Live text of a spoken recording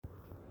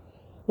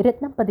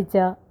രത്നം പതിച്ച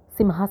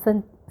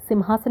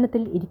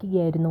സിംഹാസനത്തിൽ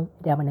ഇരിക്കുകയായിരുന്നു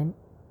രാവണൻ.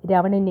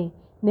 രാവണനെ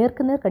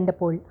നേർക്കുനേർ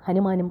കണ്ടപ്പോൾ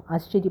ഹനുമാനും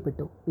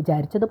ആശ്ചര്യപ്പെട്ടു.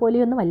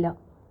 വിചാരിച്ചതുപോലെയൊന്നുമല്ല.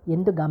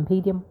 എന്തു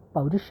ഗാംഭീര്യം,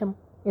 പൗരുഷം,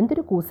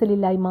 എന്തൊരു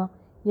കൂസലില്ലായ്മ,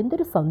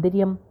 എന്തൊരു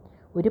സൗന്ദര്യം!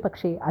 ഒരു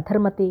പക്ഷേ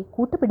അധർമ്മത്തെ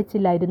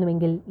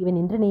കൂട്ടുപിടിച്ചില്ലായിരുന്നുവെങ്കിൽ ഇവൻ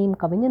ഇന്ദ്രനെയും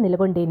കവിഞ്ഞു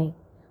നിലകൊണ്ടേനെ.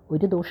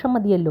 ഒരു ദോഷം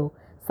മതിയല്ലോ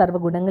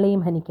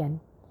സർവ്വഗുണങ്ങളെയും ഹനിക്കാൻ.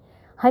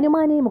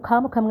 ഹനുമാനെ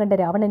മുഖാമുഖം കണ്ട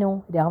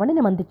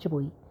രാവണന്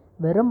മന്ദിച്ചുപോയി.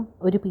 വെറും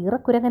ഒരു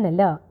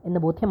പീറക്കുരങ്ങനല്ല എന്ന്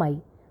ബോധ്യമായി.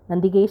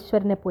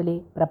 നന്ദികേശ്വരനെപ്പോലെ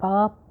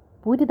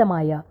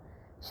പ്രഭാപൂരിതമായ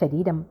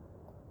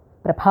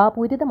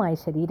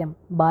ശരീരം.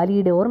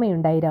 ബാലിയുടെ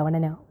ഓർമ്മയുണ്ടായി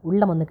രാവണന്.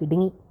 ഉള്ളമൊന്ന്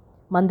കിടുങ്ങി.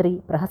 മന്ത്രി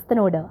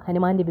പ്രഹസ്തനോട്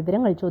ഹനുമാന്റെ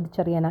വിവരങ്ങൾ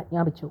ചോദിച്ചറിയാൻ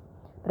ആജ്ഞാപിച്ചു.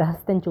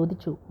 പ്രഹസ്തൻ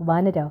ചോദിച്ചു,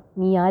 വാനര,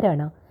 നീ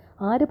ആരാണ്?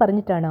 ആര്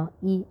പറഞ്ഞിട്ടാണ്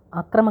ഈ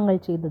അക്രമങ്ങൾ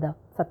ചെയ്തത്?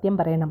 സത്യം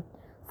പറയണം.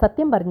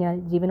 സത്യം പറഞ്ഞാൽ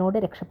ജീവനോടെ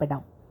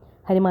രക്ഷപ്പെടാം.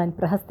 ഹനുമാൻ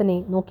പ്രഹസ്തനെ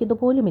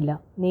നോക്കിയതുപോലുമില്ല.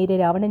 നേരെ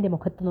രാവണന്റെ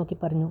മുഖത്ത് നോക്കി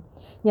പറഞ്ഞു,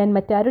 ഞാൻ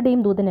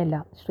മറ്റാരുടെയും ദൂതനല്ല,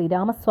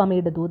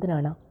 ശ്രീരാമസ്വാമിയുടെ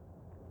ദൂതനാണ്.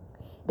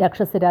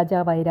 രാക്ഷസ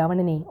രാജാവായ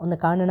രാവണനെ ഒന്ന്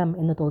കാണണം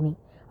എന്ന് തോന്നി.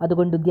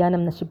 അതുകൊണ്ട്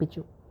ഉദ്യാനം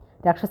നശിപ്പിച്ചു.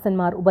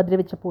 രാക്ഷസന്മാർ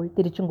ഉപദ്രവിച്ചപ്പോൾ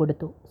തിരിച്ചും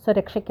കൊടുത്തു.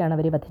 സ്വരക്ഷയ്ക്കാണ്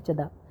അവരെ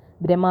വധിച്ചത്.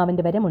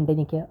 ബ്രഹ്മാവിൻ്റെ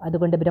വരമുണ്ടെനിക്ക്.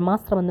 അതുകൊണ്ട്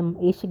ബ്രഹ്മാസ്ത്രമൊന്നും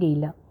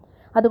ഏശുകയില്ല.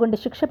 അതുകൊണ്ട്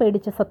ശിക്ഷ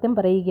പേടിച്ച് സത്യം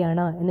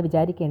പറയുകയാണ് എന്ന്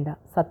വിചാരിക്കേണ്ട.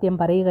 സത്യം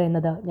പറയുക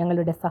എന്നത്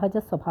ഞങ്ങളുടെ സഹജ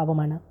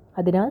സ്വഭാവമാണ്.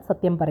 അതിനാൽ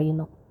സത്യം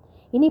പറയുന്നു.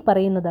 ഇനി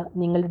പറയുന്നത്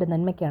നിങ്ങളുടെ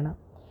നന്മയ്ക്കാണ്.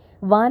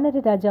 വാനര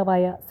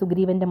രാജാവായ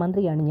സുഗ്രീവൻ്റെ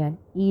മന്ത്രിയാണ് ഞാൻ.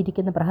 ഈ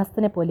ഇരിക്കുന്ന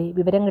പ്രഹസ്തനെ പോലെ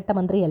വിവരം കെട്ട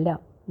മന്ത്രിയല്ല.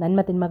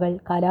 നന്മതിന്മകൾ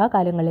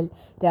കാലാകാലങ്ങളിൽ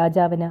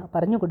രാജാവിന്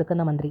പറഞ്ഞു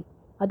കൊടുക്കുന്ന മന്ത്രി.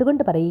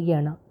 അതുകൊണ്ട്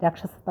പറയുകയാണ്,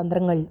 രാക്ഷസ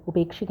തന്ത്രങ്ങൾ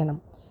ഉപേക്ഷിക്കണം.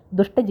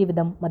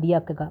 ദുഷ്ടജീവിതം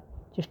മതിയാക്കുക.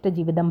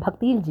 ശിഷ്ടജീവിതം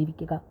ഭക്തിയിൽ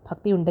ജീവിക്കുക.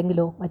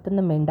 ഭക്തിയുണ്ടെങ്കിലോ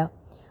മറ്റൊന്നും വേണ്ട.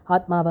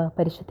 ആത്മാവ്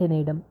പരിശുദ്ധി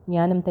നേടും.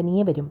 ജ്ഞാനം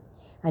തനിയെ വരും.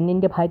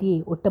 അന്യൻ്റെ ഭാര്യയെ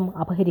ഒട്ടും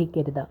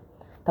അപഹരിക്കരുത്.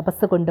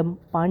 തപസ്സുകൊണ്ടും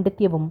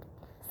പാണ്ഡിത്യവും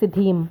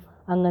സിദ്ധിയും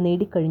അങ്ങ്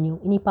നേടിക്കഴിഞ്ഞു.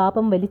 ഇനി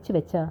പാപം വലിച്ചു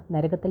വെച്ച്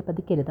നരകത്തിൽ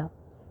പതിക്കരുത്.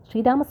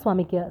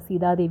 ശ്രീരാമസ്വാമിക്ക്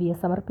സീതാദേവിയെ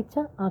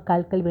സമർപ്പിച്ച് ആ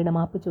കാൽക്കൽ വീണ്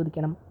മാപ്പ്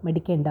ചോദിക്കണം.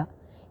 മടിക്കേണ്ട.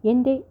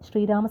 എൻ്റെ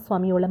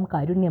ശ്രീരാമസ്വാമിയോളം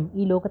കാരുണ്യം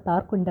ഈ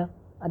ലോകത്താർക്കുണ്ട്?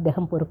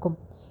 അദ്ദേഹം പൊറുക്കും.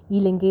 ഈ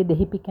ലങ്കയെ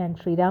ദഹിപ്പിക്കാൻ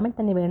ശ്രീരാമൻ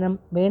തന്നെ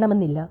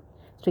വേണമെന്നില്ല.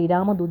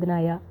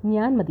 ശ്രീരാമദൂതനായ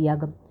ഞാൻ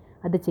മതിയാകും.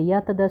 അത്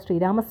ചെയ്യാത്തത്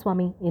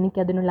ശ്രീരാമസ്വാമി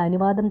എനിക്കതിനുള്ള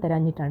അനുവാദം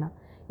തരാഞ്ഞിട്ടാണ്.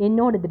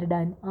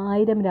 എന്നോടെതിരിടാൻ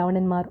 1000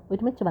 രാവണന്മാർ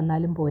ഒരുമിച്ച്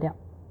വന്നാലും പോരാ.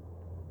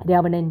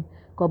 രാവണൻ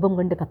കോപം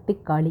കൊണ്ട്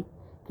കത്തിക്കാളി.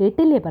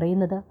 കേട്ടില്ലേ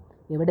പറയുന്നത്?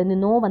 എവിടെ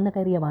നിന്നോ വന്നു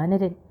കയറിയ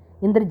വാനരൻ.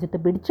 ഇന്ദ്രജിത്ത്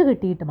പിടിച്ചു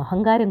കെട്ടിയിട്ടും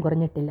അഹങ്കാരം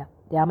കുറഞ്ഞിട്ടില്ല.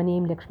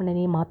 രാമനെയും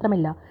ലക്ഷ്മണനെയും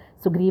മാത്രമല്ല,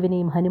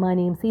 സുഗ്രീവനെയും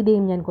ഹനുമാനെയും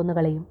സീതയും ഞാൻ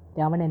കൊന്നുകളയും.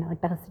 രാവണൻ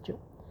അട്ടഹസിച്ചു.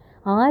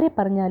 ആരെ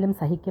പറഞ്ഞാലും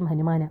സഹിക്കും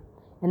ഹനുമാന്.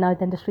 എന്നാൽ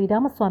തൻ്റെ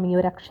ശ്രീരാമസ്വാമി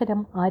ഒരക്ഷരം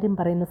ആരും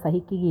പറയുന്ന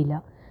സഹിക്കുകയില്ല.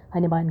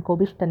 ഹനുമാൻ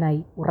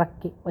കോപിഷ്ഠനായി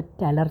ഉറക്കെ ഒറ്റ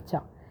അലർച്ച.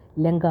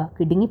 ലങ്ക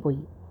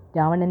കിടുങ്ങിപ്പോയി.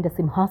 രാവണൻ്റെ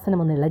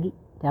സിംഹാസനമൊന്ന് ഇളകി.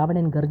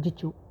 രാവണൻ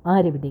ഗർജിച്ചു,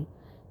 ആരെവിടെ?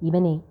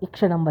 ഇവനെ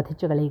ഇക്ഷണം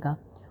വധിച്ചു കളയുക.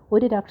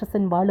 ഒരു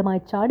രാക്ഷസൻ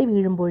വാളുമായി ചാടി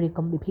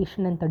വീഴുമ്പോഴേക്കും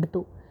വിഭീഷണൻ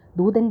തടുത്തു.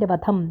 ദൂതൻ്റെ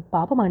വധം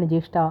പാപമാണ്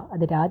ജ്യേഷ്ഠ.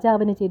 അത്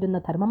രാജാവിന് ചേരുന്ന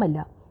ധർമ്മമല്ല.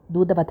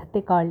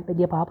 ദൂതവധത്തെക്കാൾ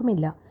വലിയ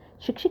പാപമില്ല.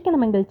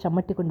 ശിക്ഷിക്കണമെങ്കിൽ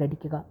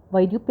ചമ്മട്ടിക്കൊണ്ടടിക്കുക,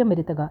 വൈരൂപ്യം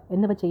വരുത്തുക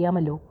എന്നിവ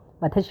ചെയ്യാമല്ലോ.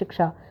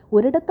 വധശിക്ഷ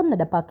ഒരിടത്തും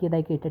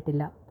നടപ്പാക്കിയതായി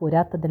കേട്ടിട്ടില്ല.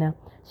 പോരാത്തതിന്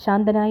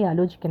ശാന്തനായി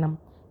ആലോചിക്കണം.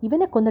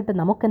 ഇവനെ കൊന്നിട്ട്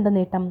നമുക്കെന്ത്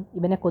നേട്ടം?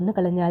 ഇവനെ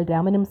കൊന്നുകളഞ്ഞാൽ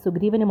രാമനും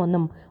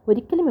സുഗ്രീവനുമൊന്നും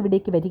ഒരിക്കലും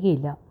ഇവിടേക്ക്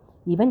വരികയില്ല.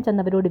 ഇവൻ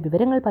ചെന്നവരോട്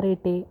വിവരങ്ങൾ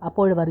പറയട്ടെ.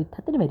 അപ്പോഴവർ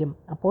യുദ്ധത്തിന് വരും.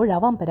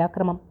 അപ്പോഴാവാം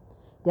പരാക്രമം.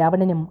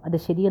 രാവണനും അത്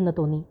ശരിയെന്ന്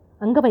തോന്നി.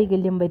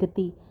 അംഗവൈകല്യം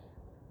വരുത്തി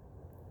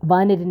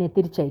വാനരനെ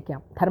തിരിച്ചയക്കാം.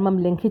 ധർമ്മം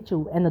ലംഘിച്ചു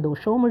എന്ന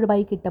ദോഷവും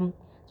ഒഴിവായി കിട്ടും.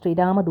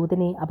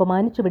 ശ്രീരാമദൂതനെ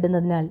അപമാനിച്ചു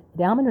വിടുന്നതിനാൽ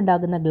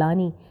രാമനുണ്ടാകുന്ന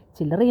ഗ്ലാനി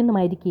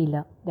ചില്ലറയൊന്നുമായിരിക്കില്ല.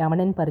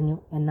 രാവണൻ പറഞ്ഞു,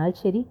 എന്നാൽ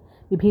ശരി,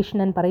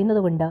 വിഭീഷണൻ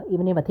പറയുന്നതുകൊണ്ട്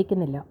ഇവനെ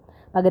വധിക്കുന്നില്ല.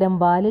 പകരം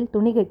വാലിൽ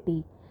തുണി കെട്ടി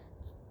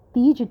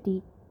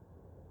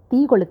തീ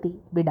കൊളുത്തി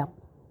വിടാം.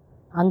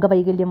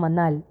 അംഗവൈകല്യം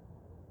വന്നാൽ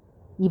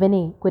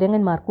ഇവനെ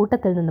കുരങ്ങന്മാർ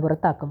കൂട്ടത്തിൽ നിന്ന്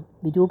പുറത്താക്കും.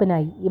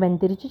 വിരൂപനായി ഇവൻ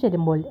തിരിച്ചു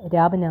ചെല്ലുമ്പോൾ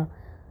രാവന്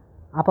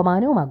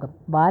അപമാനവുമാകും.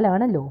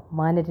 വാലാണല്ലോ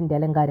വാനരൻ്റെ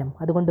അലങ്കാരം.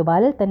 അതുകൊണ്ട്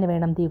വാലിൽ തന്നെ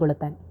വേണം തീ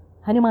കൊളുത്താൻ.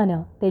 ഹനുമാന്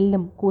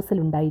തെല്ലും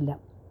കൂസലുണ്ടായില്ല.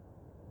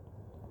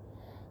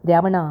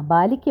 രാവണ,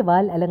 ബാലിക്ക്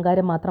വാൽ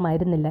അലങ്കാരം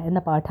മാത്രമായിരുന്നില്ല എന്ന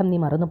പാഠം നീ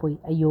മറന്നുപോയി.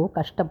 അയ്യോ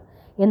കഷ്ടം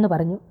എന്ന്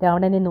പറഞ്ഞു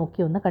രാവണനെ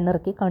നോക്കി ഒന്ന്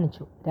കണ്ണിറക്കി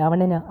കാണിച്ചു.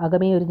 രാവണന്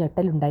അകമേ ഒരു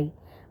ഞെട്ടലുണ്ടായി.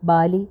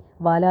 ബാലി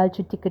വാലാൽ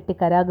ചുറ്റിക്കെട്ടി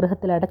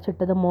കാരാഗൃഹത്തിൽ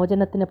അടച്ചിട്ടതും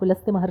മോചനത്തിന്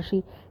പുലസ്ത്യ മഹർഷി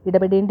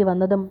ഇടപെടേണ്ടി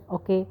വന്നതും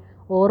ഒക്കെ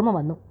ഓർമ്മ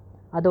വന്നു.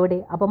 അതോടെ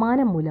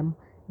അപമാനം മൂലം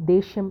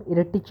ദേഷ്യം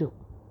ഇരട്ടിച്ചു.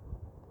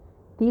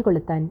 തീ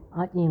കൊളുത്താൻ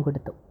ആജ്ഞയും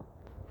കൊടുത്തു.